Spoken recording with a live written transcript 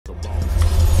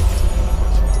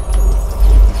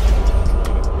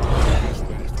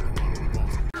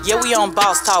Yeah, we on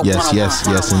Boss Talk 101.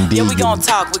 Yes, indeed. Yeah, we gon'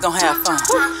 talk, we gon' have fun.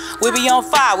 We be on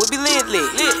fire, we be lit.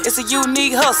 It's a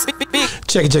unique hustle.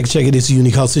 Check it. It's a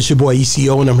unique hustle. It's your boy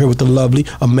ECO, and I'm here with the lovely,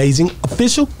 amazing,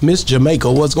 official Miss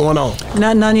Jamaica. What's going on?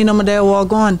 None, you know my day all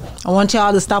going. I want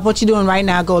y'all to stop what you're doing right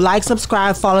now. Go like,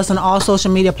 subscribe, follow us on all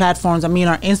social media platforms. I mean,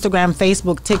 our Instagram,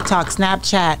 Facebook, TikTok,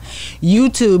 Snapchat,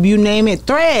 YouTube, you name it,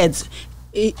 Threads.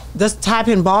 Just type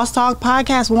in Boss Talk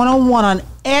Podcast 101 on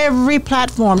every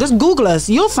platform. Just Google us.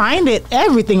 You'll find it.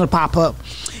 Everything will pop up.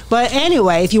 But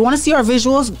anyway, if you want to see our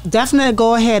visuals, definitely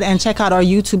go ahead and check out our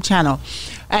YouTube channel.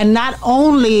 And not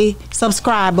only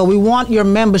subscribe, but we want your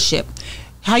membership.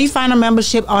 How you find a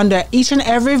membership under each and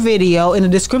every video in the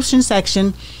description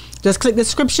section. Just click the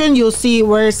description. You'll see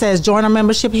where it says join our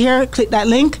membership here. Click that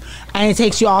link and it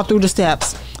takes you all through the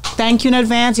steps. Thank you in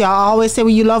advance. Y'all always say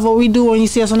you love what we do when you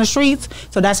see us on the streets.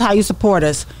 So that's how you support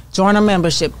us. Join our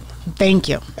membership. Thank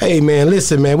you. Hey, man,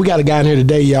 listen, man. We got a guy in here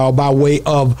today, y'all, by way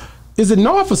of... Is it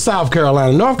North or South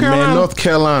Carolina? North Carolina? Man, North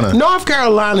Carolina. North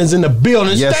Carolina's in the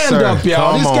building. Yes, Stand sir. up,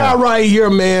 y'all. This guy right here,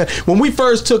 man. When we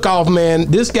first took off, man,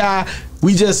 this guy...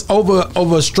 We just, over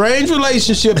a strange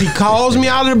relationship, he calls me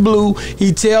out of the blue.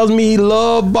 He tells me he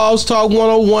loved Boss Talk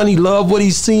 101. He loved what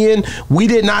he's seeing. We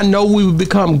did not know we would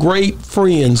become great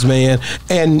friends, man.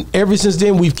 And ever since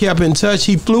then, we've kept in touch.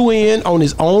 He flew in on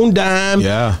his own dime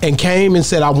and came and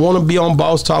said, I want to be on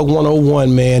Boss Talk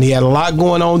 101, man. He had a lot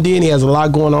going on then. He has a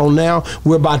lot going on now.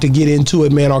 We're about to get into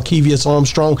it, man. Arkevious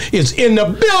Armstrong is in the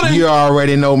building. You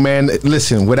already know, man.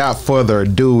 Listen, without further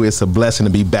ado, it's a blessing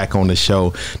to be back on the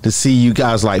show, to see you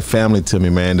guys like family to me,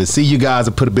 man. To see you guys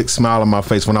put a big smile on my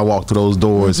face when I walk through those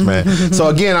doors, man. So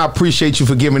again, I appreciate you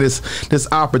for giving this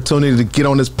opportunity to get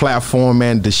on this platform,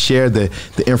 man, to share the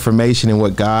information and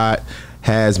what God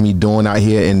has me doing out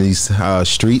here in these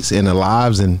streets and the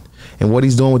lives and what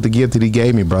he's doing with the gift that he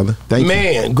gave me, brother. Thank you.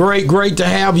 Man, great to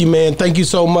have you, man. Thank you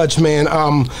so much, man.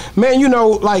 Man, you know,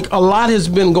 like a lot has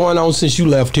been going on since you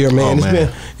left here, man.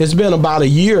 It's been about a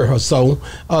year or so,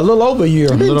 a little over a year.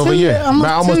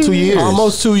 Almost 2 years.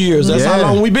 Almost 2 years. That's how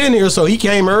long we've been here. So he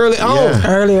came early on.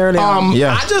 Early on.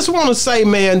 I just want to say,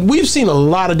 man, we've seen a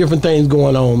lot of different things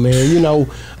going on, man. You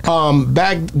know,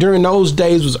 back during those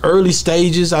days was early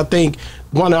stages. I think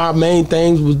one of our main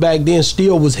things was back then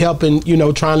still was helping, you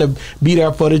know, trying to be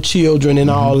there for the children and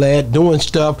all that, doing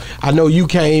stuff. I know you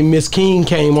came, Miss King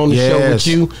came on the show with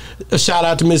you. A shout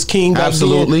out to Miss King.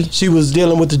 Absolutely. She was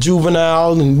dealing with the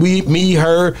juveniles, and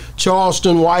her,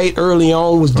 Charleston White early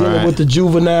on was dealing with the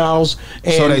juveniles.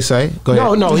 And so they say. Go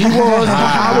ahead. No, he was.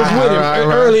 I was with him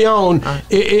early on.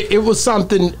 It was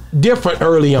something different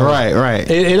early on. Right.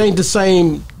 It ain't the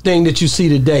same thing that you see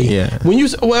today. Yeah. When you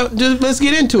just let's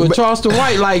get into it. Charleston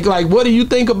White, like what do you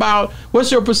think about?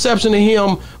 What's your perception of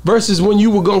him versus when you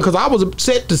were going? Because I was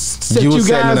upset to set you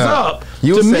guys up.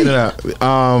 You were setting it up.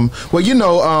 Well, you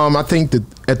know, I think that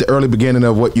at the early beginning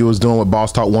of what you was doing with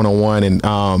Boss Talk 101,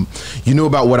 and you knew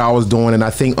about what I was doing, and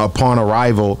I think upon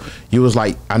arrival, you was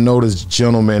like, I know this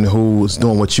gentleman who's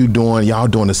doing what you doing, y'all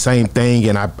doing the same thing,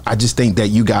 and I just think that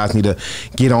you guys need to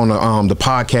get on the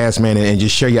podcast, man, and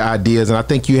just share your ideas. And I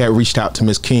think you had reached out to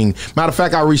Miss King. Matter of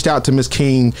fact, I reached out to Miss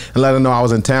King and let her know I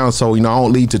was in town, so you know, I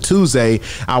don't leave to Tuesday.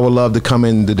 I would love to come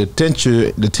in the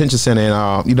detention center,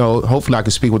 and you know, hopefully I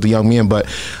can speak with the young men. But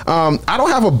I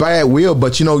don't have a bad will,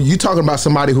 but you know, you talking about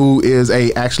somebody who is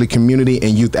actually community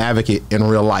and youth advocate in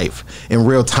real life, in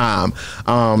real time,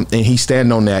 and he's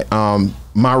standing on that.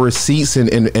 My receipts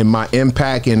and my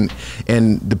impact and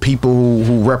the people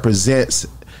who represents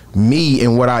me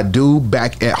and what I do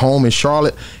back at home in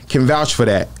Charlotte can vouch for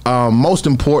that. Most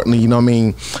importantly, you know what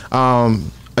I mean?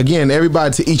 Again,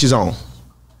 everybody to each his own.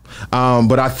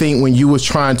 But I think when you was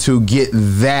trying to get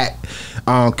that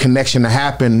connection to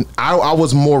happen, I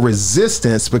was more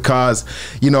resistance because,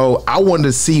 you know, I wanted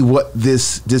to see what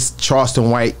this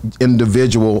Charleston White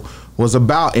individual was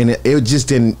about, and it just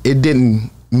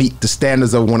didn't meet the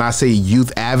standards of when I say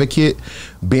youth advocate,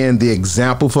 being the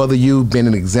example for the youth, being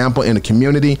an example in the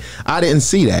community. I didn't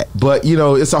see that, but you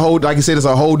know, it's a whole, like you said, it's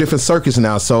a whole different circus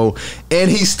now. So,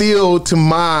 and he's still, to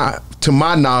my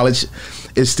knowledge,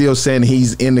 is still saying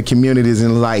he's in the communities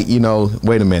and like, you know,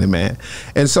 wait a minute, man.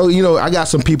 And so, you know, I got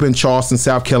some people in Charleston,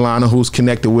 South Carolina who's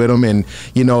connected with him and,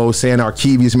 you know, saying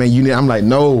Arkevious, man, you need, I'm like,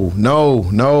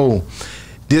 no.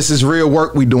 This is real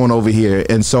work we doing over here.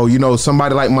 And so, you know,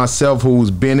 somebody like myself who's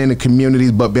been in the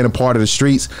communities but been a part of the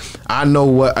streets, I know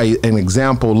what an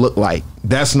example look like.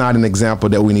 That's not an example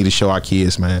that we need to show our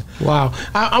kids, man. Wow.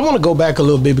 I want to go back a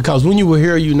little bit because when you were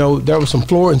here, you know, there were some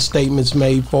flooring statements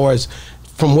made for us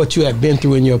from what you had been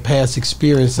through in your past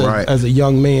experience as a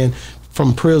young man.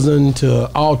 from prison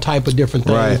to all type of different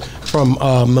things, Right. from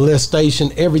molestation,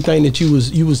 everything that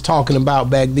you was talking about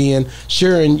back then,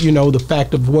 sharing, the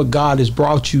fact of what God has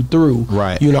brought you through.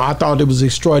 Right. I thought it was an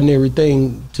extraordinary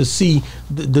thing to see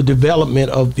the development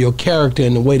of your character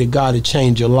and the way that God had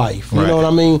changed your life. You Right. know what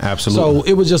I mean? Absolutely. So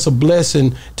it was just a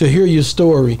blessing to hear your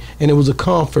story, and it was a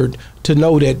comfort to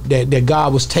know that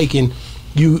God was taking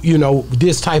you,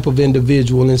 this type of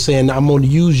individual and saying, I'm going to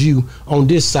use you on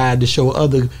this side to show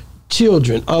other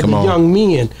children, other young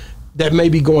men that may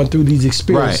be going through these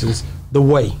experiences the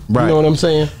way. Right. You know what I'm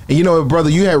saying? And brother,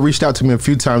 you had reached out to me a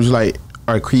few times. You're like,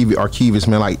 Archivist,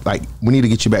 man, like we need to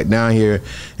get you back down here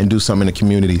and do something in the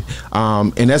community.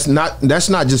 And that's not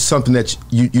just something that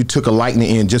you took a liking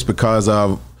in just because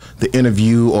of the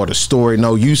interview or the story.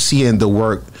 No, you seeing the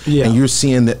work, and you're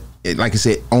seeing that. Like I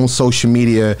said, on social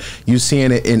media, you're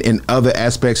seeing it in other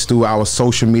aspects through our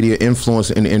social media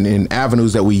influence and in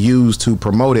avenues that we use to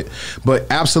promote it. But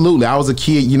absolutely, I was a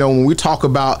kid. When we talk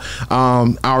about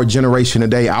our generation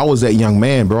today, I was that young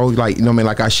man, bro. Like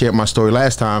like I shared my story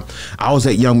last time. I was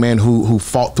that young man who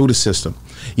fought through the system.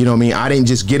 I didn't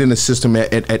just get in the system at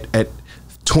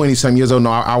 20-some years old. No,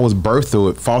 I was birthed through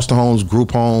it. Foster homes,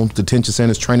 group homes, detention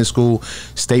centers, training school,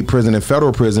 state prison, and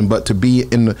federal prison. But to be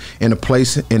in a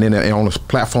place and on a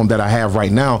platform that I have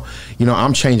right now,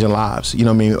 I'm changing lives.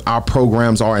 Our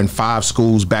programs are in 5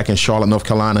 schools back in Charlotte, North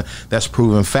Carolina. That's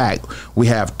proven fact. We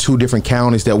have 2 different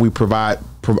counties that we provide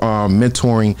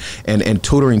mentoring and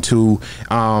tutoring to.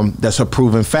 That's a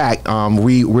proven fact.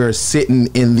 We're sitting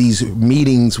in these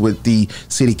meetings with the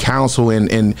city council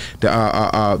and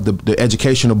the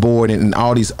educational board and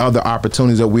all these other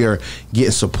opportunities that we are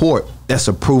getting support. That's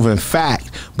a proven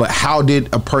fact. But how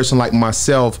did a person like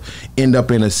myself end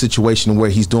up in a situation where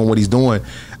he's doing what he's doing?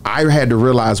 I had to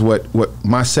realize what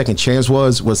my second chance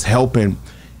was helping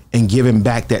and giving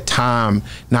back that time,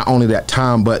 not only that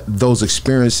time, but those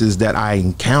experiences that I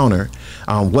encounter.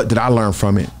 What did I learn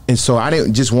from it? And so I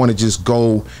didn't just want to just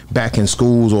go back in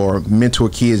schools or mentor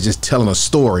kids just telling a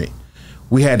story.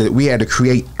 We had to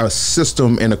create a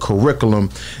system and a curriculum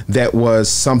that was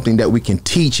something that we can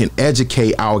teach and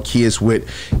educate our kids with,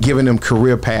 giving them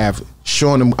career path,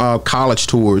 showing them college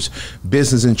tours,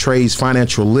 business and trades,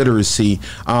 financial literacy,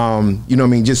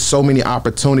 just so many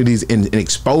opportunities and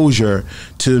exposure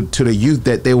to the youth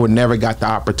that they would never got the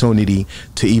opportunity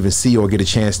to even see or get a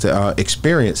chance to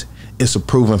experience. It's a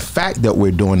proven fact that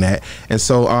we're doing that. And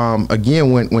so,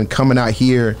 again, when coming out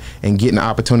here and getting the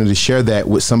opportunity to share that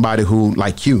with somebody who,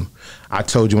 like you, I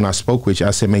told you when I spoke with you,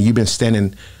 I said, man, you've been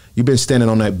standing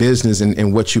on that business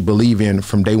and what you believe in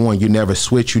from day one. You never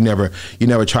switch. You never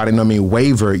try to,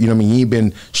 waver. You ain't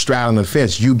been straddling the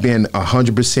fence. You've been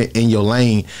 100% in your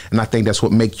lane. And I think that's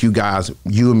what makes you guys,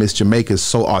 you and Miss Jamaica,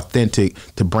 so authentic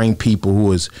to bring people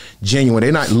who is genuine.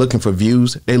 They're not looking for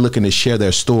views. They're looking to share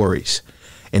their stories.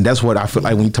 And that's what I feel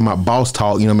like when you talk about Boss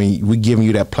Talk, we're giving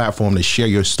you that platform to share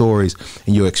your stories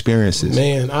and your experiences.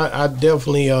 Man, I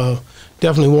definitely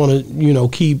want to,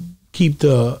 keep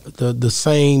the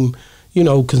same,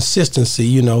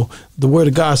 consistency. The word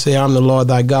of God say, I'm the Lord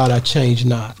thy God, I change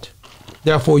not.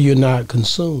 Therefore you're not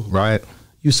consumed. Right.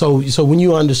 So when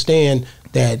you understand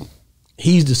that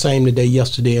he's the same today,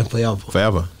 yesterday, and forever.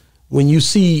 Forever. When you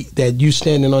see that you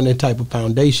standing on that type of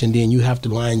foundation, then you have to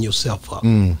line yourself up.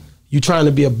 You're trying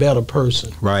to be a better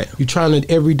person. Right. You're trying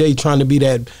to every day trying to be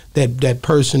that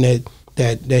person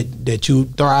that you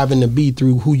thriving to be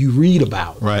through who you read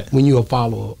about. Right. When you're a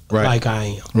follower like I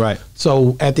am. Right.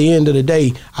 So at the end of the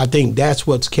day, I think that's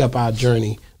what's kept our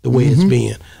journey the way it's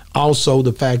been. Also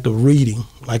the fact of reading,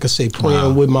 like I say,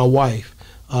 praying with my wife,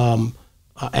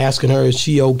 asking her, is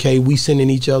she okay? We sending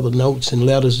each other notes and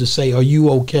letters to say, are you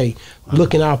okay?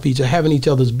 Looking out for each other, having each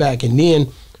other's back. And then,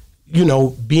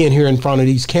 being here in front of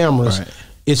these cameras,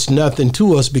 it's nothing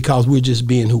to us because we're just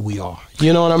being who we are.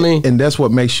 You know what I mean? And that's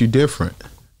what makes you different.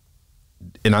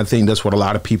 And I think that's what a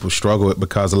lot of people struggle with,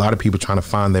 because a lot of people trying to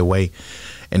find their way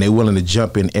and they're willing to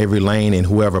jump in every lane in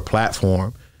whoever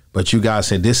platform. But you guys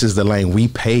said, this is the lane we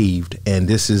paved and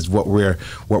this is what we're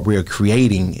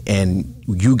creating, and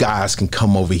you guys can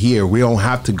come over here. We don't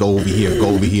have to go over here, go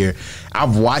over here.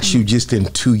 I've watched you just in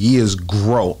 2 years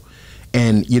grow.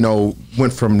 And, you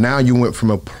went from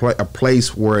a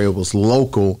place where it was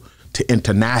local to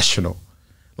international,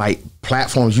 like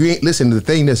platforms. Listen, the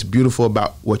thing that's beautiful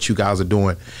about what you guys are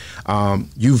doing,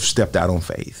 you've stepped out on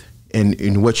faith.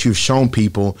 And what you've shown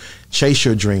people, chase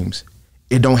your dreams.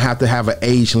 It don't have to have an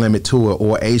age limit to it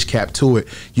or age cap to it.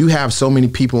 You have so many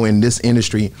people in this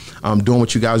industry doing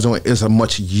what you guys are doing. It's a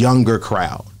much younger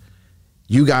crowd.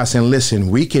 You guys saying, listen,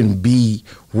 we can be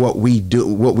what we do,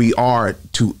 what we are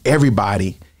to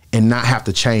everybody, and not have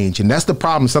to change. And that's the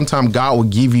problem. Sometimes God will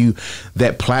give you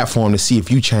that platform to see if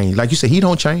you change. Like you said, he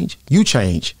don't change. You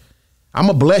change. I'm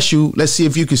gonna bless you. Let's see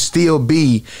if you can still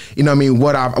be, you know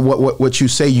what I mean, what you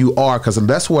say you are, because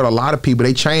that's what a lot of people,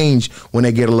 they change when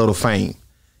they get a little fame.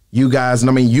 You guys,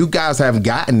 I mean, you guys have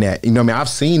gotten that. You know what I mean? I've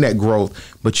seen that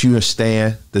growth, but you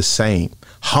stand the same.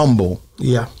 Humble.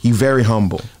 Yeah. You very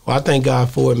humble. Well, I thank God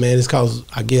for it, man. It's because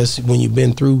I guess when you've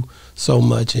been through so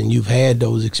much and you've had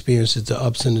those experiences, the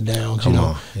ups and the downs,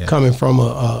 coming from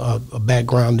a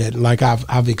background that like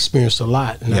I've experienced a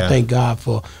lot. And I thank God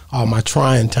for all my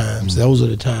trying times. Those are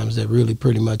the times that really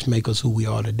pretty much make us who we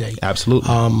are today. Absolutely.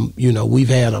 We've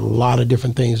had a lot of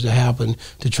different things to happen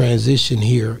to transition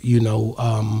here,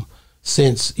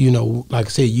 since, like I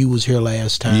said, you was here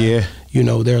last time. Yeah.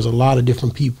 There's a lot of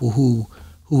different people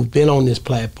who've been on this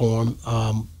platform,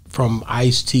 from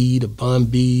Ice-T to Bun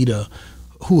B to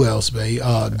who else, babe?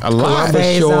 A lot.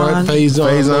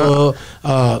 Faison.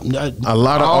 A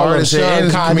lot of artists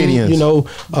and comedians.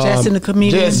 Jesse the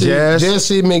comedian.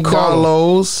 Jesse McDonald.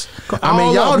 Carlos. I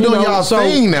mean, y'all doing y'all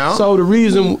thing now. So the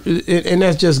reason, and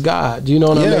that's just God, you know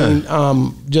what I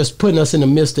mean? Just putting us in the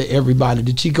midst of everybody.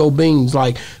 The Chico Beans,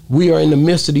 like, we are in the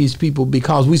midst of these people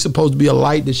because we're supposed to be a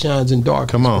light that shines in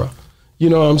darkness. Come on. Bro. You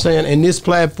know what I'm saying? And this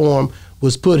platform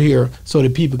was put here so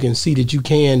that people can see that you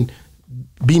can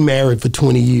be married for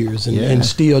 20 years and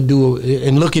still do it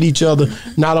and look at each other,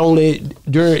 not only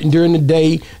during the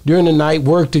day, during the night,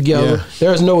 work together. Yeah.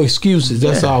 There's no excuses.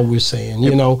 That's all we're saying.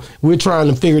 We're trying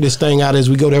to figure this thing out as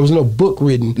we go. There was no book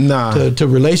written to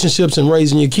relationships and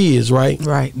raising your kids, right?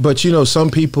 Right. But some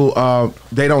people,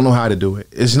 they don't know how to do it.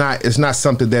 It's not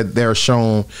something that they're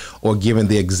shown or given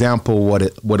the example what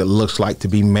it looks like to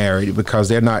be married, because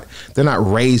they're not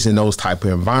raised in those type of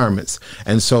environments.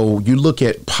 And so you look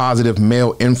at positive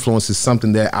male influence is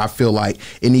something that I feel like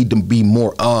it need to be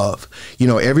more of.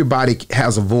 Everybody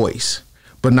has a voice,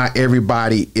 but not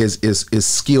everybody is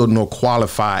skilled nor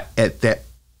qualified at that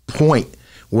point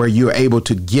where you're able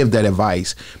to give that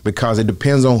advice, because it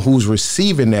depends on who's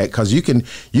receiving that. Because you can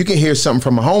hear something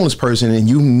from a homeless person and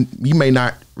you may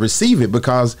not receive it,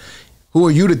 because who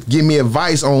are you to give me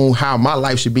advice on how my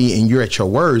life should be, and you're at your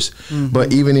worst.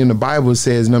 But even in the Bible it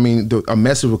says, a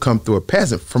message will come through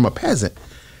from a peasant.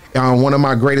 One of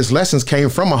my greatest lessons came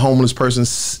from a homeless person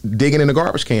digging in a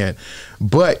garbage can.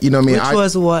 But which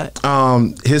was what?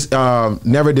 His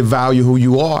never devalue who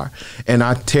you are. And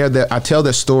I tell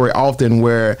that story often,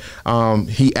 where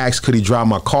he asked, could he drive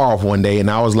my car off one day? And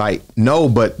I was like, no,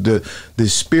 but the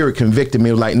spirit convicted me.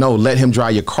 It was like, no, let him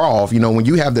drive your car off. When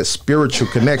you have that spiritual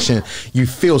connection, you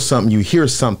feel something, you hear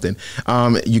something.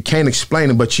 You can't explain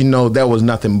it, but that was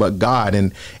nothing but God.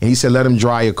 And he said, let him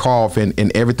drive your car off,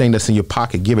 and everything that's in your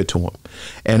pocket, give it to him.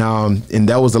 And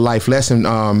that was the life lesson.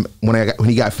 When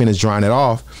he got finished drying it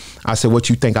off, I said, what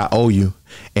you think I owe you?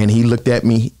 And he looked at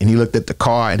me and he looked at the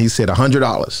car and he said,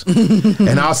 $100.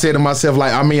 And I said to myself,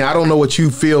 like, I don't know what you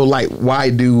feel like. Why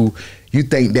do you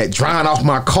think that drying off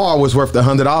my car was worth the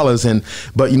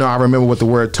 $100? But I remember what the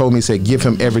word told me. It said, give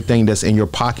him everything that's in your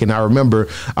pocket. And I remember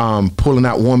pulling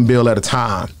out one bill at a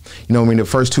time. The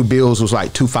first two bills was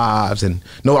like 2 5s, and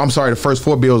the first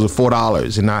 4 bills were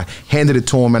 $4. And I handed it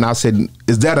to him and I said,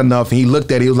 is that enough? And he looked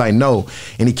at it, he was like, no.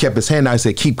 And he kept his hand out. I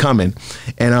said, keep coming.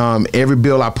 And every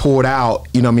bill I pulled out,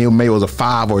 maybe it was a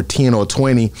 5 or a 10 or a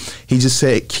 20. He just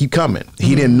said, keep coming.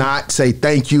 He did not say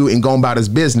thank you and go about his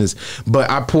business. But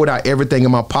I pulled out everything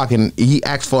in my pocket, and he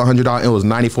asked for $100. It was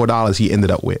 $94 he ended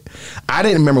up with. I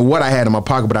didn't remember what I had in my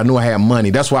pocket, but I knew I had money.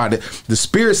 That's why the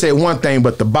spirit said one thing,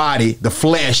 but the body, the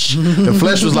flesh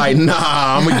was like, nah,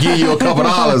 I'm gonna give you a couple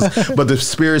dollars. But the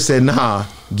spirit said, nah,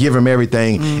 give him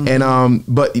everything. And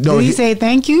but did he say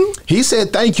thank you? He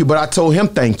said thank you, but I told him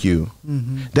thank you.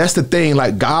 That's the thing.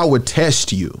 Like, God would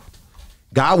test you.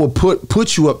 God will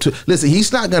put you up to, listen,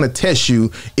 he's not gonna test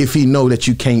you if he know that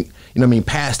you can't,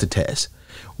 pass the test.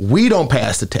 We don't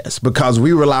pass the test because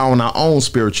we rely on our own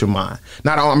spiritual mind,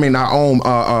 our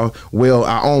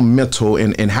own mental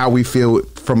and how we feel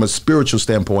from a spiritual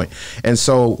standpoint. And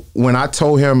so when I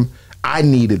told him I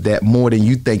needed that more than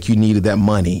you think you needed that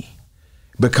money,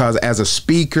 because as a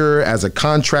speaker, as a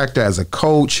contractor, as a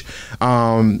coach,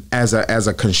 as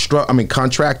a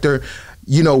contractor,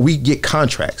 we get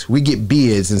contracts, we get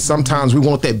bids, and sometimes we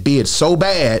want that bid so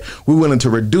bad, we're willing to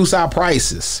reduce our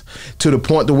prices to the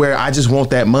point to where I just want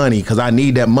that money because I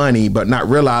need that money, but not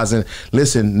realizing,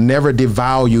 listen, never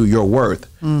devalue your worth.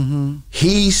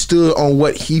 He stood on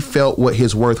what he felt what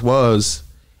his worth was,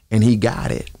 and he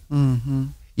got it.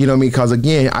 Because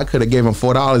again, I could have gave him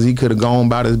 $4, he could have gone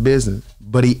about his business.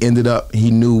 But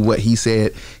he knew what he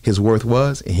said his worth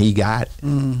was, and he got it.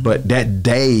 But that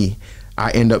day,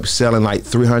 I end up selling like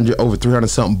over 300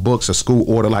 something books. A school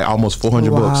order like almost 400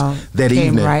 books that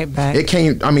evening. Right back. It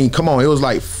came. I mean, come on, it was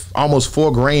like almost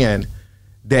 $4,000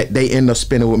 that they ended up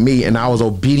spending with me, and I was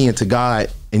obedient to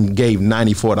God and gave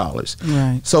 $94.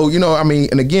 Right. So, you know, I mean,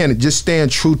 and again, just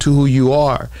stand true to who you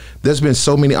are. There's been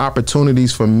so many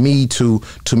opportunities for me to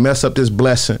mess up this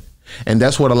blessing. And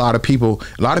that's what a lot of people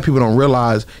don't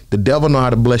realize. The devil know how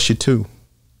to bless you too,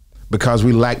 because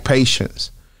we lack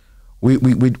patience. We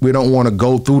don't want to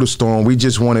go through the storm. We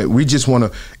just want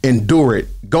to endure it,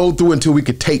 go through until we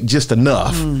could take just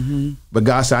enough. Mm-hmm. But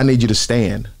God said, I need you to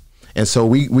stand. And so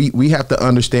we have to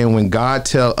understand, when God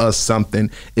tell us something,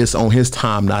 it's on his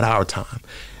time, not our time.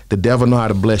 The devil know how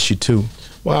to bless you too.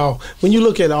 Wow. When you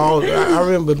look at I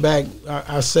remember back,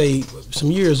 I say some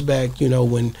years back, you know,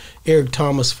 when Eric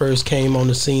Thomas first came on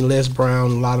the scene, Les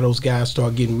Brown, a lot of those guys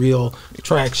started getting real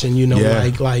traction, you know,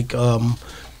 like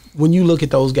when you look at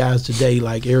those guys today,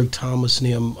 like Eric Thomas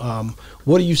and them,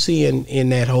 what are you seeing in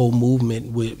that whole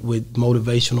movement with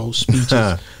motivational speeches?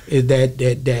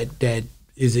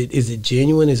 Is it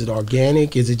genuine? Is it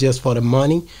organic? Is it just for the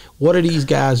money? What are these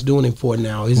guys doing it for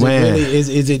now? Is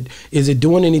it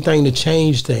doing anything to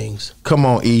change things? Come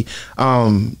on, E.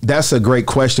 That's a great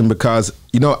question, because,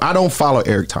 you know, I don't follow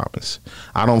Eric Thomas.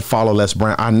 I don't follow Les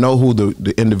Brown. I know who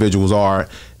the individuals are.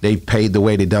 They paid the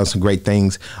way. They done some great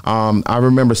things. I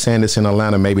remember saying this in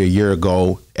Atlanta maybe a year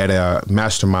ago at a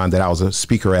mastermind that I was a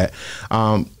speaker at.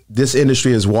 This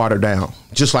industry is watered down,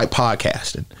 just like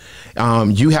podcasting.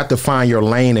 You have to find your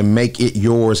lane and make it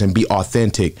yours and be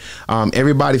authentic.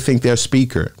 Everybody think they're a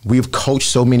speaker. We've coached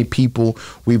so many people.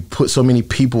 We've put so many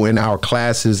people in our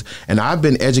classes, and I've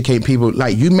been educating people.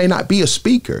 Like, you may not be a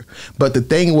speaker, but the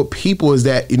thing with people is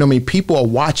that, you know, I mean, people are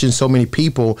watching so many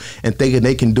people and thinking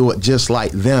they can do it just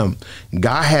like them.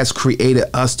 God has created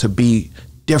us to be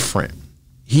different.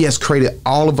 He has created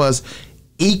all of us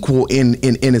equal in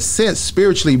a sense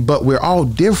spiritually, but we're all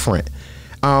different.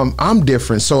 I'm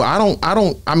different. So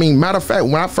I mean, matter of fact,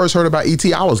 when I first heard about ET,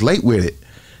 I was late with it.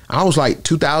 I was like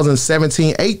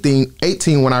 2017,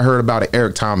 18 when I heard about it,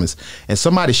 Eric Thomas. And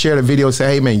somebody shared a video and said,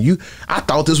 hey man, I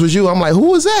thought this was you. I'm like, who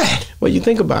was that? Well, you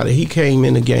think about it. He came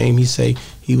in the game. He say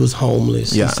he was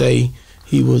homeless. Yeah. He say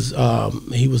he was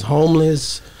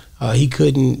homeless. He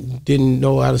didn't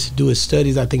know how to do his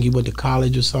studies. I think he went to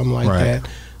college or something like that.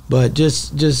 But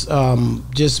just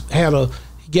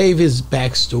gave his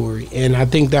backstory, and I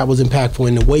think that was impactful.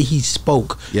 And the way he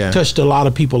spoke touched a lot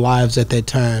of people's lives at that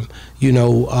time. You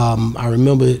know, I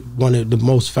remember one of the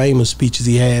most famous speeches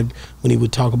he had when he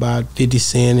would talk about 50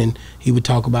 Cent, and he would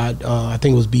talk about, I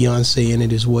think it was Beyonce in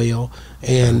it as well.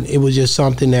 And it was just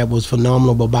something that was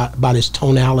phenomenal about his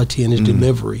tonality and his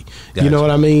delivery. Gotcha. You know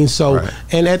what I mean? So,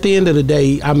 and at the end of the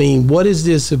day, I mean, what is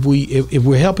this if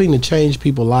we're helping to change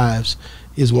people's lives?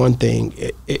 Is one thing.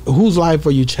 Whose life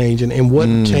are you changing, and what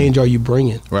change are you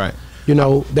bringing? Right. You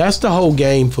know, that's the whole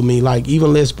game for me. Like,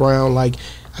 even Les Brown, like,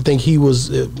 I think he was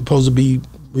supposed to be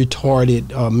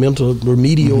retarded, mental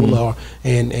remedial,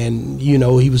 and you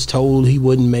know, he was told he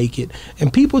wouldn't make it.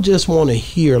 And people just want to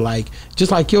hear, like,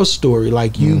 just like your story,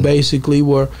 like you basically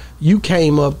you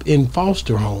came up in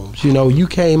foster homes. You know, you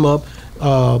came up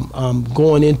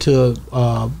going into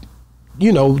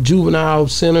you know, juvenile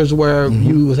centers where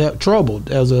you was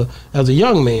troubled as a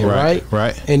young man, right?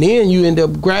 Right. And then you end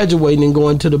up graduating and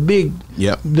going to the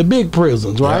big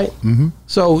prisons, right? Yep.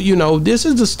 So, you know, this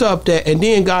is the stuff that, and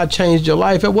then God changed your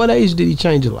life. At what age did he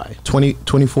change your life?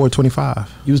 24,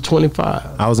 25. You was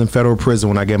 25. I was in federal prison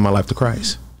when I gave my life to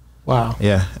Christ. Wow.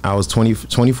 Yeah, I was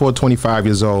 24, 25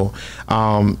 years old.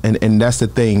 And that's the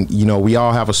thing, you know, we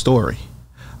all have a story.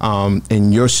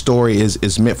 And your story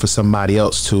is meant for somebody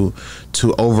else to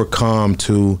overcome,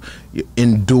 to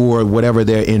endure whatever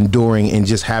they're enduring, and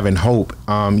just having hope.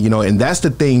 You know, and that's the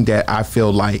thing that I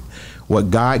feel like what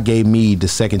God gave me the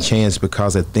second chance,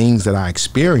 because of things that I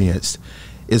experienced,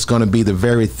 is going to be the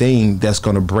very thing that's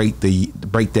going to break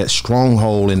that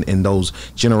stronghold and those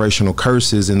generational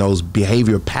curses and those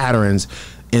behavior patterns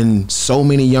in so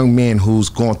many young men who's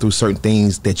going through certain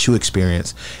things that you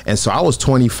experience. And so I was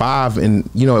 25, and,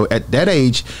 you know, at that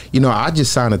age, you know, I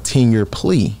just signed a 10-year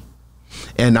plea.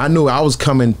 And I knew I was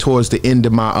coming towards the end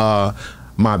of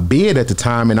my bid at the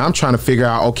time, and I'm trying to figure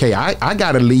out, okay, I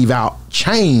got to leave out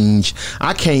change.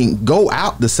 I can't go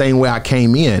out the same way I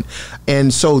came in.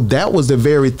 And so that was the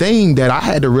very thing that I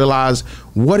had to realize,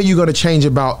 what are you going to change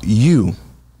about you?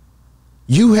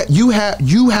 You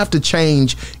have to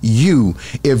change you.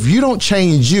 If you don't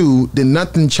change you, then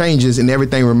nothing changes and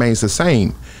everything remains the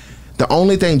same. The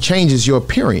only thing changes your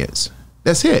appearance.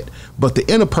 That's it. But the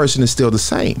inner person is still the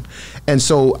same. And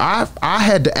so I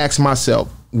had to ask myself,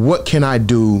 what can I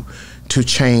do to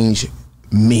change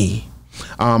me.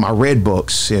 I read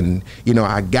books, and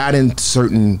I got in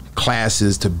certain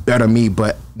classes to better me.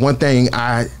 But one thing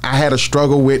I had a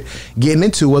struggle with getting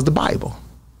into was the Bible.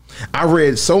 I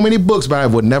read so many books, but I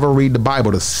would never read the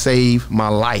Bible to save my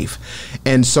life.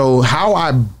 And so how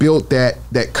I built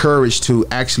that courage to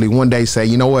actually one day say,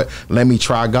 you know what, let me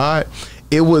try God.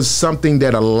 It was something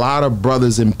that a lot of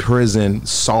brothers in prison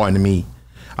saw in me.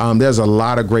 There's a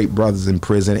lot of great brothers in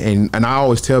prison. And I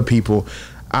always tell people,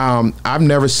 I've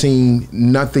never seen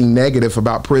nothing negative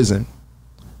about prison.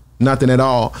 Nothing at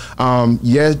all.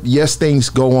 Yes, things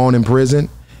go on in prison.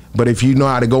 But if you know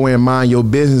how to go in and mind your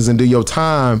business and do your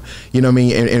time,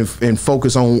 and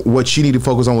focus on what you need to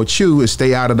focus on with you and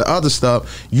stay out of the other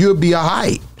stuff, you'll be all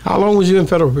right. How long was you in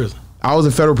federal prison? I was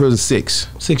in federal prison 6.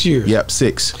 6 years? Yep,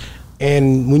 6.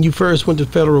 And when you first went to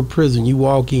federal prison, you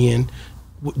walk in,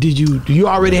 do you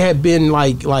already had been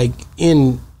like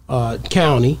in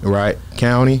county? Right,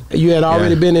 county. You had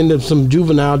already been into some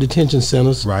juvenile detention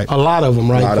centers. Right. A lot of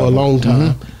them, right, for a long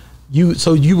time. Mm-hmm.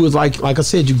 You was like I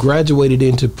said, you graduated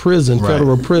into prison,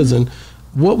 federal prison.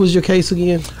 What was your case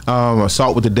again?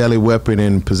 Assault with a deadly weapon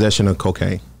and possession of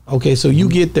cocaine. Okay, so you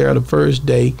get there the first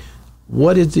day.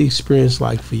 What is the experience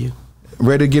like for you?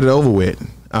 Ready to get it over with.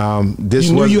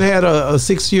 You knew you had a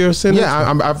 6-year sentence?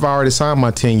 Yeah, I've already signed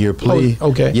my 10-year plea.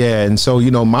 Oh, okay. Yeah, and so,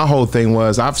 my whole thing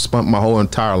was I've spent my whole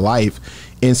entire life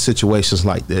in situations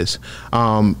like this.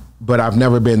 But I've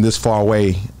never been this far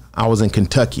away. I was in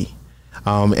Kentucky.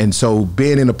 And so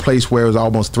being in a place where it was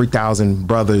almost 3,000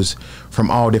 brothers from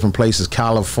all different places,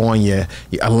 California,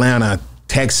 Atlanta,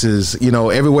 Texas,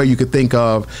 everywhere you could think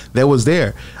of, that was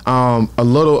there. A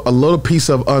little piece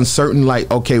of uncertain,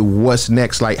 like, okay, what's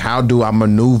next? Like, how do I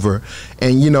maneuver?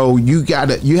 And, you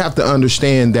have to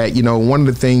understand that, one of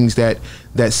the things that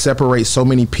separates so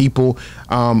many people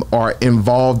are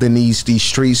involved in these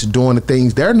streets doing the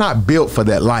things, they're not built for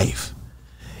that life.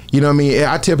 You know what I mean?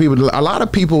 I tell people, a lot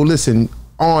of people, listen,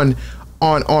 on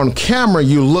camera,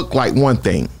 you look like one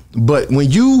thing. But when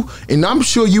and I'm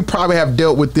sure you probably have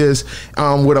dealt with this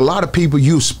with a lot of people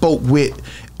you spoke with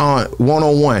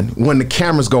one-on-one when the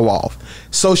cameras go off.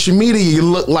 Social media, you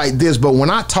look like this, but when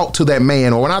I talk to that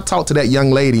man or when I talk to that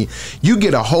young lady, you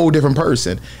get a whole different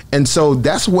person. And so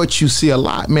that's what you see a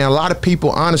lot, man. A lot of people,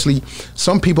 honestly,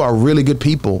 some people are really good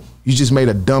people. You just made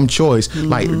a dumb choice. Mm-hmm.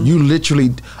 Like, you literally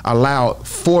allowed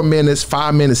 4 minutes,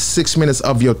 5 minutes, 6 minutes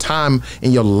of your time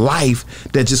in your life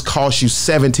that just cost you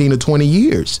 17 to 20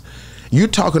 years. You're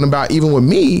talking about, even with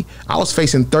me, I was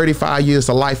facing 35 years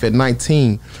to life at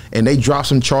 19, and they dropped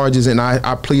some charges, and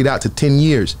I pleaded out to 10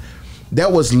 years.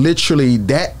 That was literally,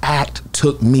 that act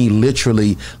took me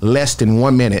literally less than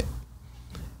 1 minute.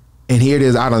 And here it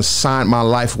is, I done signed my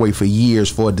life away for years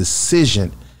for a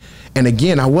decision. And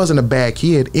again, I wasn't a bad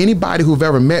kid. Anybody who've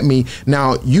ever met me,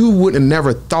 now, you would have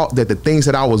never thought that the things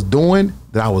that I was doing,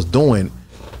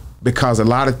 because a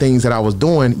lot of things that I was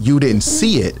doing, you didn't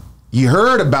see it. You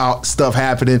heard about stuff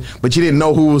happening, but you didn't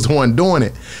know who was the one doing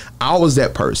it. I was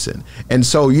that person. And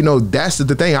so, that's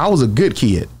the thing. I was a good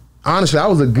kid. Honestly, I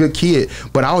was a good kid,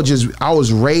 but I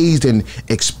was raised and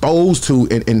exposed to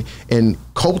and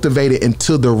cultivated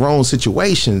into the wrong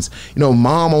situations.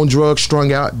 Mom on drugs,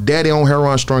 strung out, daddy on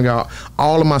heroin, strung out,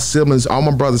 all of my siblings, all my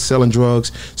brothers selling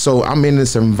drugs. So I'm in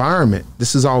this environment.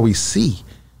 This is all we see.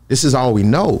 This is all we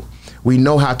know. We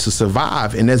know how to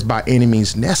survive, and that's by any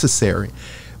means necessary.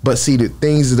 But see, the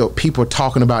things that people are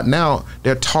talking about now,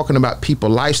 they're talking about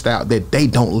people's lifestyle that they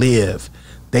don't live.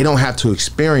 They don't have to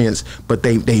experience, but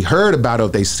they heard about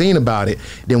it, they seen about it.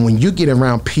 Then when you get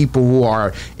around people who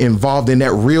are involved in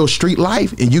that real street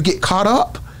life and you get caught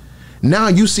up, now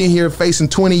you sitting here facing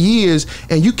 20 years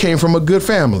and you came from a good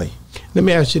family. Let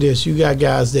me ask you this. You got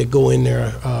guys that go in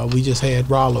there. We just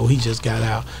had Rollo. He just got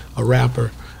out, a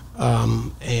rapper.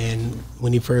 And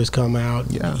when he first come out,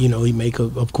 he make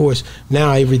of course,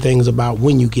 now everything's about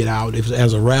when you get out.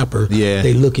 As a rapper,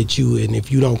 they look at you, and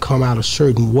if you don't come out a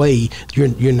certain way,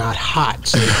 you're not hot.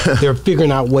 So they're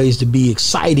figuring out ways to be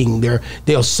exciting.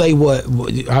 They'll say what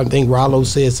I think Rollo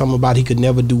said something about he could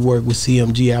never do work with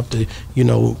CMG after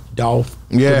Dolph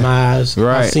demise.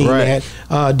 Right, I've seen that.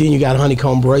 Then you got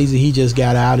Honeycomb Brazy. He just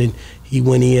got out and he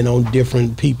went in on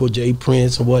different people, Jay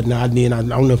Prince or whatnot. And then I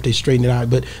don't know if they straighten it out,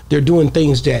 but they're doing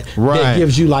things that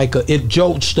gives you it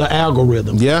jolts the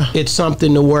algorithm. Yeah, it's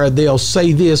something to where they'll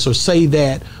say this or say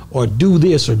that or do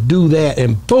this or do that,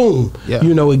 and boom,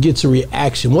 it gets a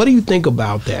reaction. What do you think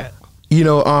about that? They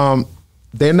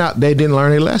didn't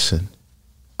learn a lesson,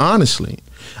 honestly.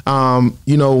 When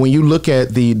you look at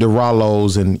the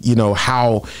Rollos and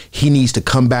how he needs to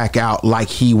come back out like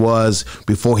he was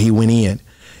before he went in.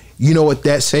 You know what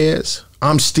that says?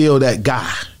 I'm still that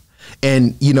guy.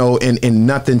 And, you know, and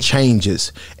nothing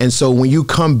changes. And so when you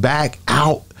come back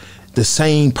out the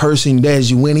same person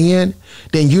as you went in,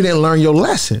 then you didn't learn your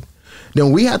lesson.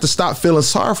 Then we have to stop feeling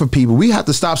sorry for people. We have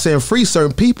to stop saying free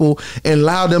certain people and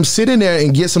allow them sit in there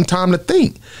and get some time to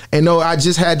think. And no, I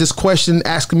just had this question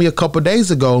asking me a couple of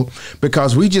days ago,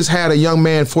 because we just had a young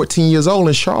man, 14 years old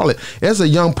in Charlotte. There's a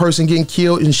young person getting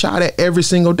killed and shot at every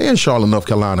single day in Charlotte, North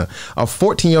Carolina. A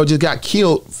 14-year-old just got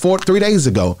killed 3 days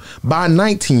ago by a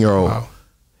 19-year-old. Wow.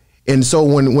 And so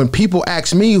when people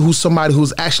ask me, who's somebody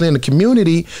who's actually in the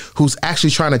community, who's actually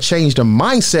trying to change the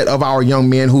mindset of our young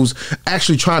men, who's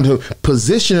actually trying to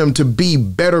position them to be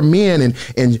better men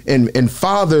and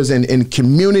fathers and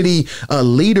community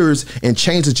leaders and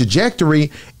change the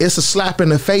trajectory, it's a slap in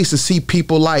the face to see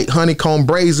people like Honeycomb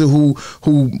Brazier, who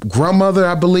grandmother,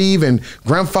 I believe, and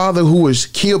grandfather, who was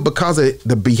killed because of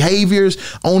the behaviors,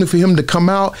 only for him to come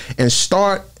out and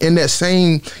start in that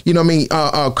same, you know what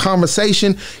I mean,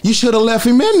 conversation. You should have left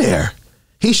him in there.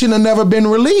 He should have never been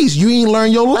released. You ain't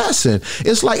learned your lesson.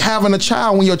 It's like having a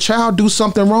child. When your child do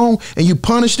something wrong and you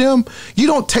punish them, you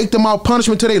don't take them out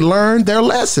punishment until they learn their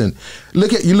lesson.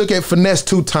 You look at Finesse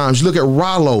 2 times. You look at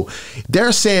Rollo.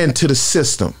 They're saying to the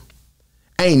system,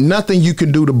 ain't nothing you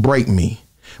can do to break me.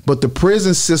 But the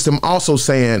prison system also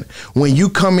saying, when you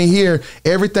come in here,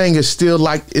 everything is still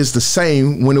like it's the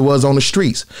same when it was on the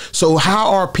streets. So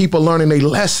how are people learning a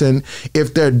lesson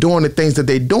if they're doing the things that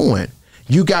they're doing?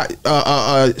 You got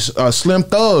a Slim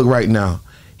Thug right now.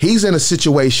 He's in a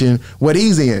situation what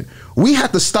he's in. We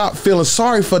have to stop feeling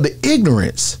sorry for the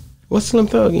ignorance. What's Slim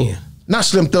Thug in? Not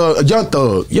Slim Thug, Young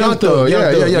Thug. Young Thug.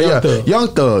 Young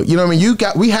Thug. You know what I mean?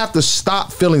 We have to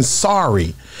stop feeling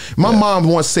sorry. My mom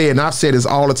once said, and I've said this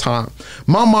all the time,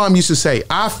 my mom used to say,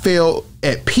 I felt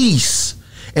at peace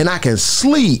and I can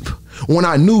sleep when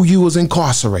I knew you was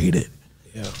incarcerated.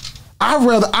 Yeah. I'd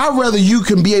rather you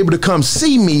can be able to come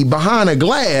see me behind a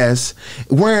glass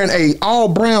wearing a all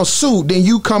brown suit than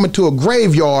you coming to a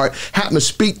graveyard having to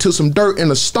speak to some dirt in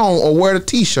a stone or wear a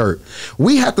t-shirt.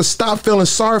 We have to stop feeling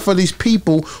sorry for these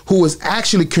people who is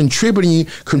actually contributing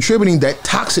that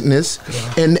toxicness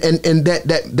and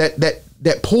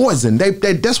that poison.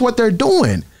 That's what they're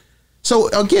doing. So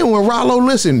again, when Rollo,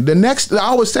 listen, I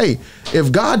always say,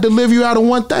 if God deliver you out of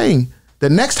one thing, the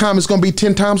next time it's going to be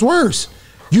 10 times worse.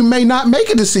 You may not make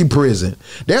it to see prison.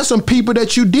 There's some people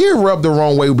that you did rub the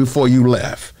wrong way before you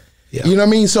left. Yeah. You know what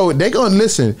I mean? So they're going to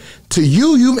listen to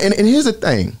you. And here's the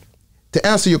thing, to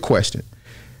answer your question,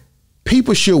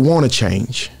 people should want to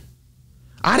change.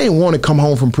 I didn't want to come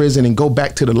home from prison and go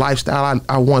back to the lifestyle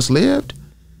I once lived.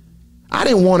 I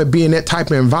didn't want to be in that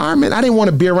type of environment. I didn't want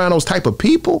to be around those type of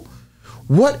people.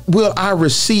 What will I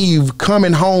receive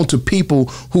coming home to people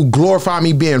who glorify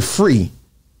me being free,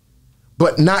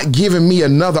 but not giving me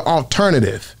another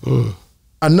alternative,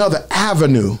 another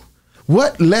avenue?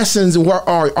 What lessons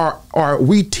are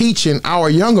we teaching our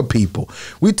younger people?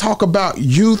 We talk about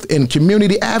youth and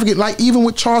community advocate, like even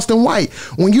with Charleston White,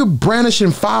 when you're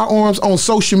brandishing firearms on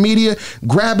social media,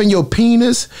 grabbing your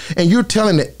penis, and you're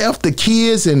telling the F the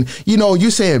kids, and you know,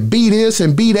 you're saying be this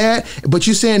and be that, but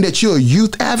you're saying that you're a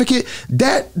youth advocate,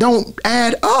 that don't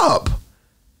add up.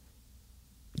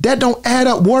 That don't add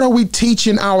up. What are we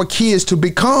teaching our kids to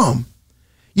become?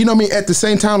 You know what I mean? At the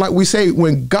same time, like we say,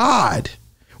 when God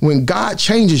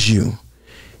changes you,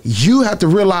 you have to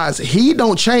realize he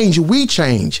don't change, we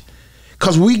change.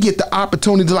 Because we get the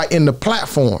opportunity to, like in the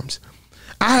platforms.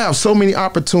 I have so many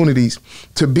opportunities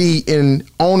to be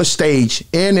on a stage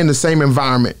and in the same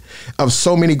environment of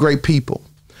so many great people.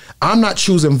 I'm not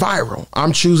choosing viral,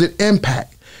 I'm choosing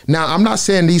impact. Now, I'm not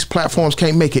saying these platforms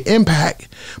can't make an impact,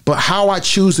 but how I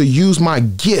choose to use my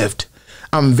gift,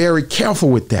 I'm very careful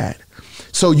with that.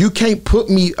 So you can't put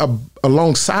me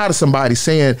alongside of somebody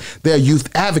saying they're a youth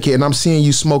advocate, and I'm seeing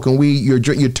you smoking weed, you're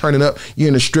turning up, you're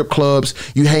in the strip clubs,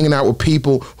 you're hanging out with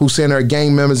people who saying they're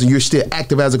gang members and you're still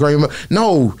active as a gang member.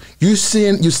 No, you're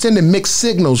sending mixed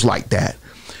signals like that.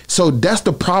 So that's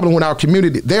the problem with our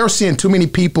community. They're seeing too many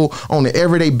people on an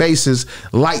everyday basis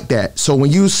like that. So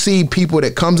when you see people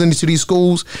that comes into these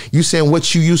schools, you saying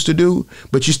what you used to do,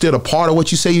 but you're still a part of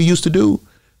what you say you used to do.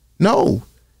 No,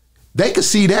 they could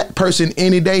see that person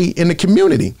any day in the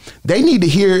community. They need to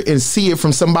hear and see it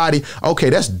from somebody. Okay,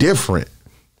 that's different.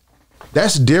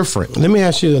 That's different. Let me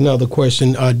ask you another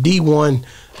question. D1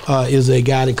 is a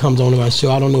guy that comes on my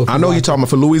show. I don't know if I know you're talking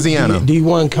about for Louisiana.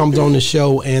 D1 comes on the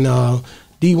show, and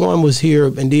D1 was here,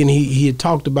 and then he had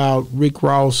talked about Rick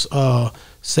Ross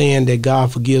saying that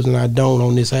God forgives and I don't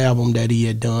on this album that he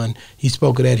had done. He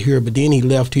spoke of that here, but then he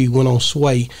left. He went on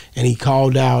Sway, and he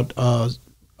called out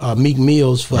Meek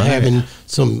Mills for having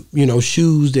some,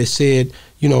 shoes that said,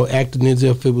 acting as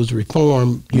if it was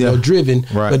reform, driven,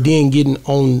 but then getting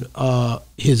on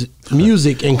his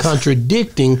music and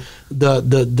contradicting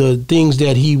the things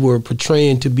that he were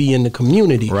portraying to be in the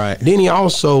community. Right. Then he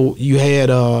also, you had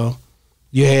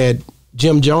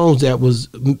Jim Jones that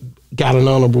got an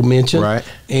honorable mention. Right.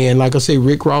 And like I say,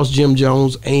 Rick Ross, Jim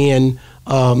Jones, and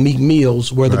Meek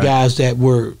Mills were the guys that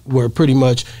were pretty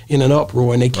much in an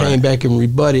uproar, and they came back and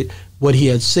rebutted what he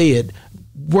had said.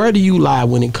 Where do you lie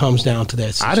when it comes down to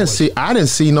that situation? I didn't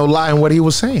see no lie in what he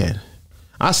was saying.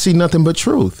 I see nothing but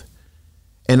truth.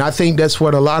 And I think that's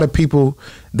what a lot of people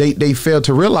they fail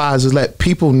to realize, is that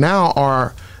people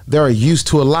now they're used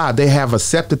to a lie. They have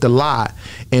accepted the lie,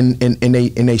 and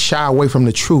they shy away from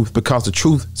the truth, because the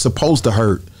truth supposed to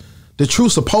hurt. The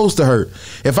truth supposed to hurt.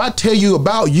 If I tell you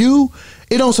about you,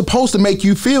 it don't supposed to make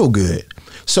you feel good.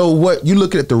 So what you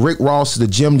look at the Rick Ross, the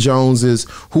Jim Joneses,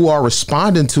 who are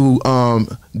responding to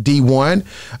D1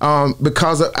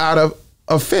 because out of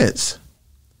offense.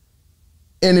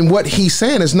 And in what he's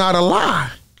saying is not a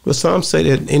lie. Well, some say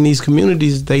that in these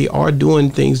communities, they are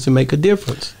doing things to make a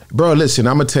difference. Bro, listen,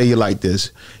 I'm gonna tell you like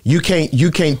this. You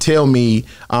can't tell me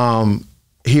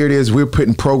here it is, we're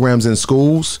putting programs in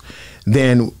schools.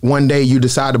 Then one day you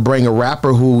decide to bring a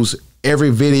rapper who's every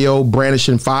video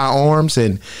brandishing firearms,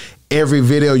 and every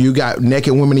video you got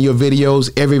naked women in your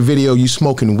videos, every video you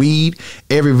smoking weed,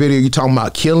 every video you talking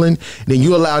about killing. Then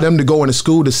you allow them to go into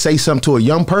school to say something to a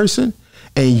young person.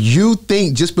 And you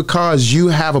think just because you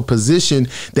have a position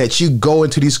that you go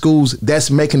into these schools, that's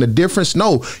making a difference?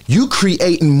 No, you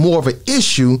creating more of an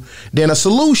issue than a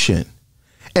solution.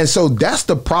 And so that's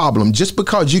the problem. Just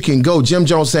because you can go, Jim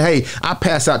Jones say, hey, I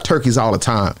pass out turkeys all the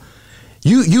time.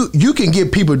 You can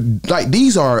give people, like,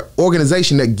 these are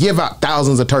organizations that give out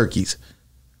thousands of turkeys.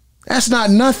 That's not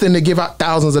nothing to give out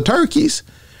thousands of turkeys.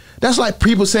 That's like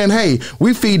people saying, hey,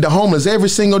 we feed the homeless every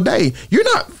single day. You're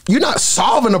not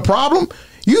solving the problem.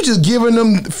 You just giving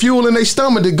them fuel in their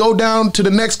stomach to go down to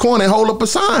the next corner and hold up a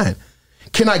sign.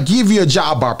 Can I give you a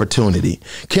job opportunity?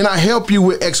 Can I help you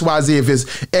with XYZ? If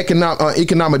it's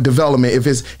economic development, if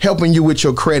it's helping you with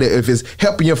your credit, if it's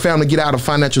helping your family get out of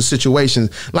financial situations,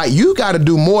 like, you got to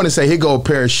do more than say, here go a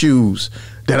pair of shoes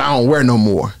that I don't wear no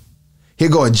more. Here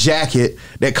go a jacket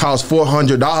that costs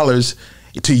 $400.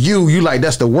 To you like,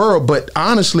 that's the world. But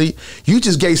honestly, you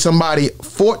just gave somebody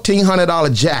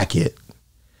 $1,400 jacket,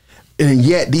 and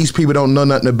yet these people don't know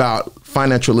nothing about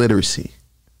financial literacy.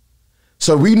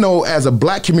 So we know as a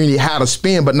black community how to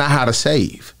spend, but not how to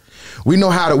save. We know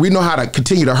how to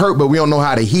continue to hurt, but we don't know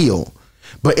how to heal.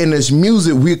 But in this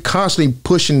music, we're constantly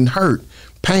pushing hurt,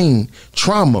 pain,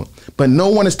 trauma, but no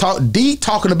one is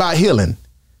talking about healing.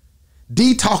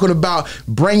 D talking about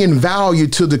bringing value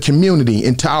to the community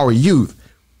and to our youth.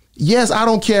 Yes, I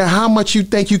don't care how much you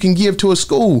think you can give to a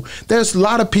school. There's a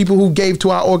lot of people who gave to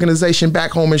our organization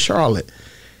back home in Charlotte.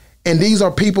 And these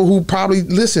are people who probably,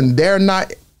 listen, they're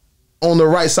not on the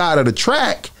right side of the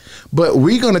track, but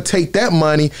we're going to take that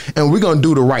money and we're going to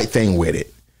do the right thing with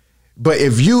it. But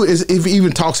if it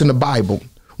even talks in the Bible,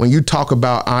 when you talk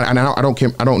about, and I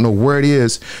don't know where it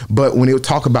is, but when it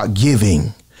talk about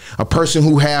giving, a person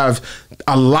who have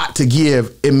a lot to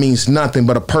give, it means nothing.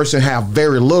 But a person have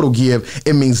very little give,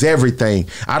 it means everything.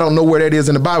 I don't know where that is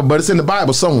in the Bible, but it's in the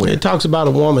Bible somewhere. It talks about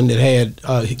a woman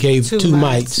that gave two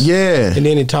mites. Yeah. And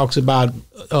then it talks about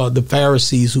the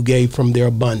Pharisees who gave from their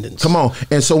abundance. Come on.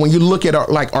 And so when you look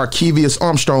at like Arkevius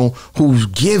Armstrong, who's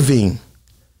giving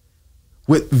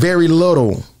with very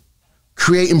little,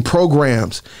 creating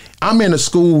programs. I'm in the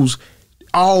schools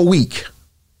all week.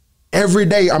 Every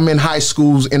day I'm in high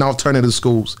schools and alternative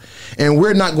schools, and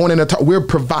we're not going into we're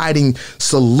providing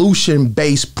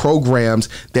solution-based programs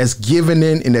that's giving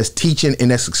in and that's teaching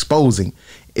and that's exposing.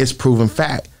 It's proven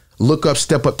fact. Look up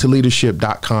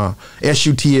stepuptoleadership.com,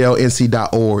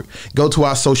 SUTLNC.org. Go to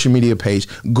our social media page.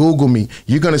 Google me.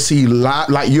 You're going to see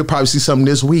like you'll probably see something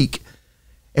this week.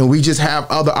 And we just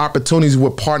have other opportunities.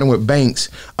 We're partnering with banks,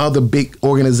 other big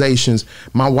organizations.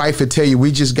 My wife would tell you,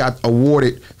 we just got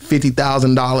awarded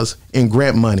 $50,000 in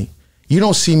grant money. You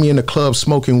don't see me in the club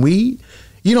smoking weed.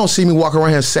 You don't see me walking around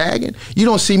here sagging. You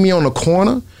don't see me on the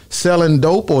corner selling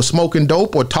dope or smoking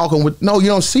dope or talking with, no, you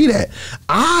don't see that.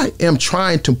 I am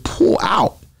trying to pull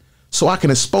out so I can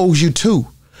expose you too.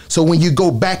 So when you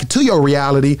go back to your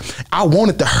reality, I want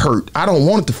it to hurt. I don't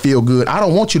want it to feel good. I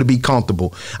don't want you to be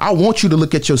comfortable. I want you to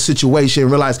look at your situation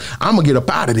and realize I'm gonna get up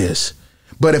out of this.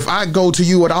 But if I go to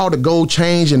you with all the gold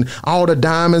change and all the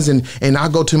diamonds and I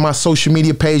go to my social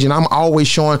media page and I'm always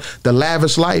showing the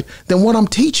lavish life, then what I'm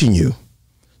teaching you.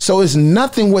 So it's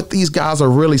nothing what these guys are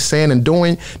really saying and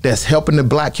doing that's helping the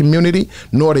black community,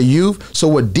 nor the youth. So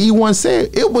what D1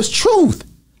 said, it was truth.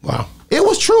 Wow. It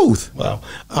was truth. Wow.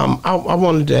 I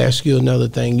wanted to ask you another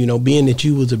thing, you know, being that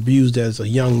you was abused as a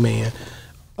young man,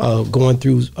 going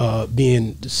through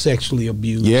being sexually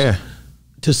abused. Yeah.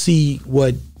 To see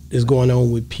what is going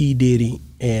on with P. Diddy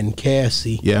and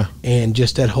Cassie. Yeah. And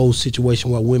just that whole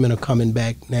situation where women are coming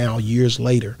back now years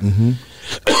later. Mm-hmm.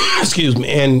 Excuse me.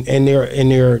 And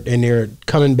they're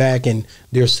coming back and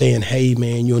they're saying, hey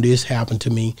man, you know, this happened to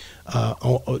me,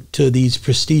 to these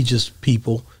prestigious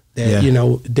people that, you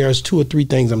know, there's 2 or 3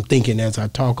 things I'm thinking as I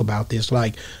talk about this.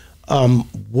 Like,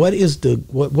 what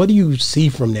do you see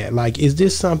from that? Like, is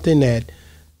this something that,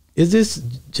 is this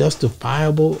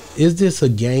justifiable? Is this a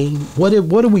game? What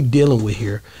are we dealing with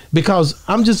here? Because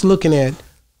I'm just looking at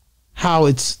how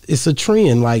it's a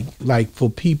trend, like for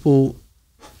people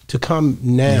to come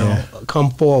now,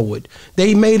 come forward.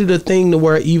 They made it a thing to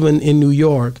where even in New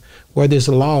York, where there's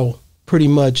a law pretty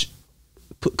much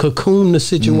cocoon the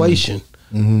situation.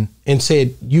 Mm-hmm. And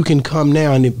said you can come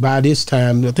now, and by this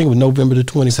time, I think it was November the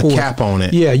 24th. It's a cap on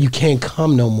it. Yeah, you can't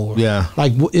come no more. Yeah,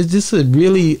 like is this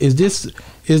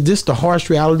the harsh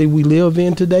reality we live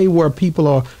in today, where people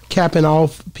are capping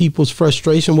off people's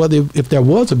frustration? Whether if there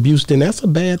was abuse, then that's a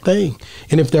bad thing,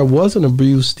 and if there wasn't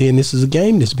abuse, then this is a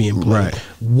game that's being played. Right.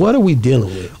 What are we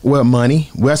dealing with? Well, money.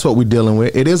 That's what we're dealing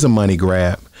with. It is a money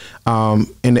grab.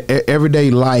 In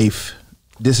everyday life,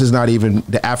 this is not even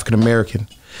the African American.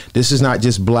 This is not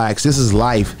just blacks. This is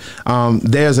life.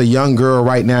 There's a young girl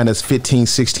right now that's 15,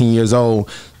 16 years old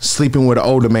sleeping with an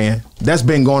older man. That's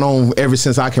been going on ever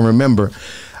since I can remember.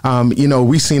 You know,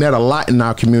 we seen that a lot in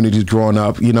our communities growing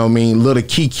up. You know what I mean? Little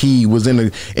Kiki was in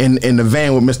the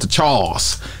van with Mr.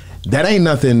 Charles. That ain't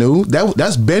nothing new.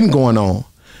 That's been going on.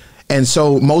 And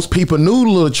so most people knew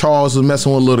little Charles was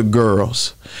messing with little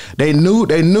girls. They knew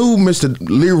Mr.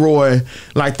 Leroy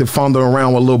liked to fondle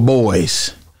around with little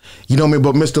boys. You know what I mean?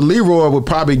 But Mr. Leroy would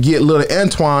probably get little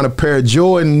Antoine a pair of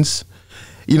Jordans.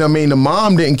 You know what I mean? The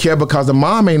mom didn't care because the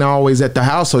mom ain't always at the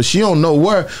house, so she don't know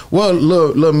where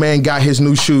little man got his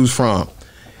new shoes from,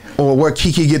 or where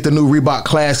Kiki get the new Reebok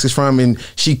Classics from, and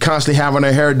she constantly having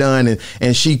her hair done,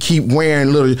 and she keep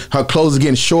wearing her clothes are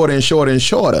getting shorter and shorter and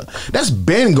shorter. That's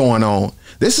been going on.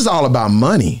 This is all about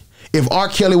money. If R.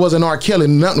 Kelly wasn't R. Kelly,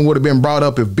 nothing would have been brought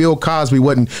up. If Bill Cosby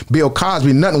wasn't Bill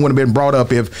Cosby, nothing would have been brought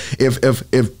up. If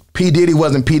P. Diddy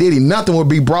wasn't P. Diddy, nothing would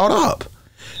be brought up.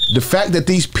 The fact that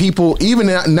these people, even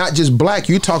not just black,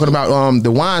 you're talking about the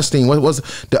Weinstein, what was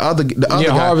the other guy?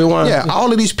 Harvey Weinstein. Yeah,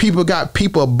 all of these people got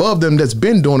people above them that's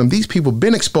been doing them. These people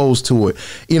been exposed to it.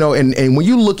 You know, and when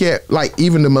you look at like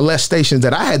even the molestations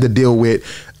that I had to deal with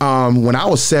when I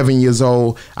was 7 years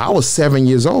old, I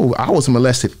was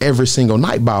molested every single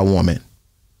night by a woman.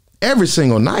 Every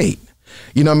single night.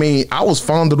 You know what I mean? I was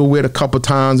fondled with a couple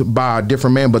times by a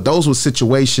different man, but those were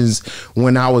situations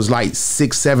when I was like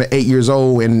 6, 7, 8 years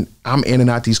old, and I'm in and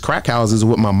out these crack houses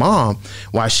with my mom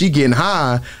while she getting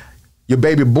high. Your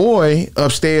baby boy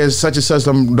upstairs, such and such,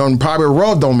 done probably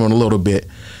rubbed on him a little bit.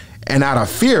 And out of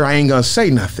fear, I ain't gonna say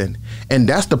nothing. And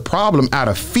that's the problem, out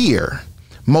of fear.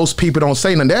 Most people don't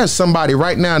say nothing. There's somebody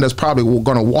right now that's probably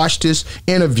gonna watch this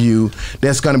interview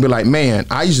that's gonna be like, man,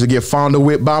 I used to get fondled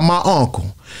with by my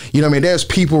uncle. You know what I mean? There's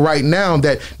people right now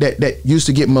that used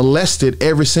to get molested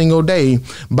every single day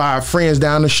by friends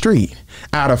down the street.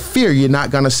 Out of fear, you're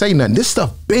not going to say nothing. This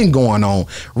stuff been going on.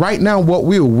 Right now, what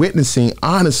we're witnessing,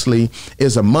 honestly,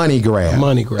 is a money grab.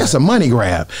 It's a money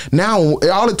grab. Now,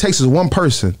 all it takes is one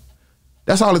person.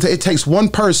 That's all it takes. It takes one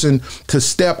person to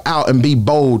step out and be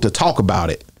bold to talk about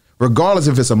it. Regardless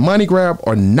if it's a money grab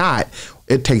or not,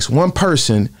 it takes one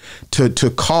person to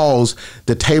cause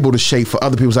the table to shake for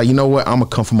other people. It's like, you know what? I'm going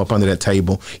to come from up under that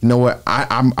table. You know what?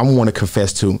 I want to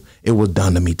confess to. It was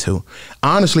done to me too.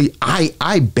 Honestly,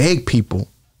 I beg people,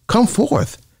 come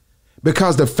forth.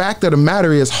 Because the fact of the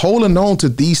matter is, holding on to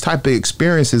these type of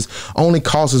experiences only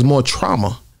causes more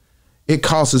trauma. It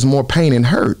causes more pain and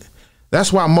hurt.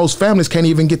 That's why most families can't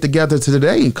even get together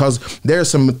today, because there's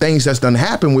some things that's done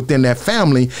happen within that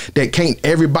family that can't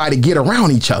everybody get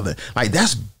around each other. Like,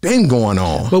 that's been going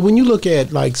on. But when you look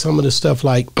at like some of the stuff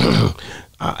like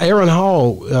Aaron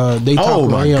Hall, they talk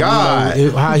about him, God.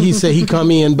 You know, how he said he come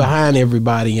in behind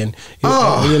everybody and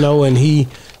you know, and he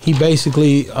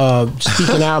basically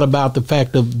speaking out about the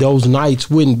fact of those nights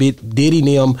when Diddy and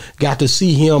them got to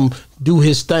see him do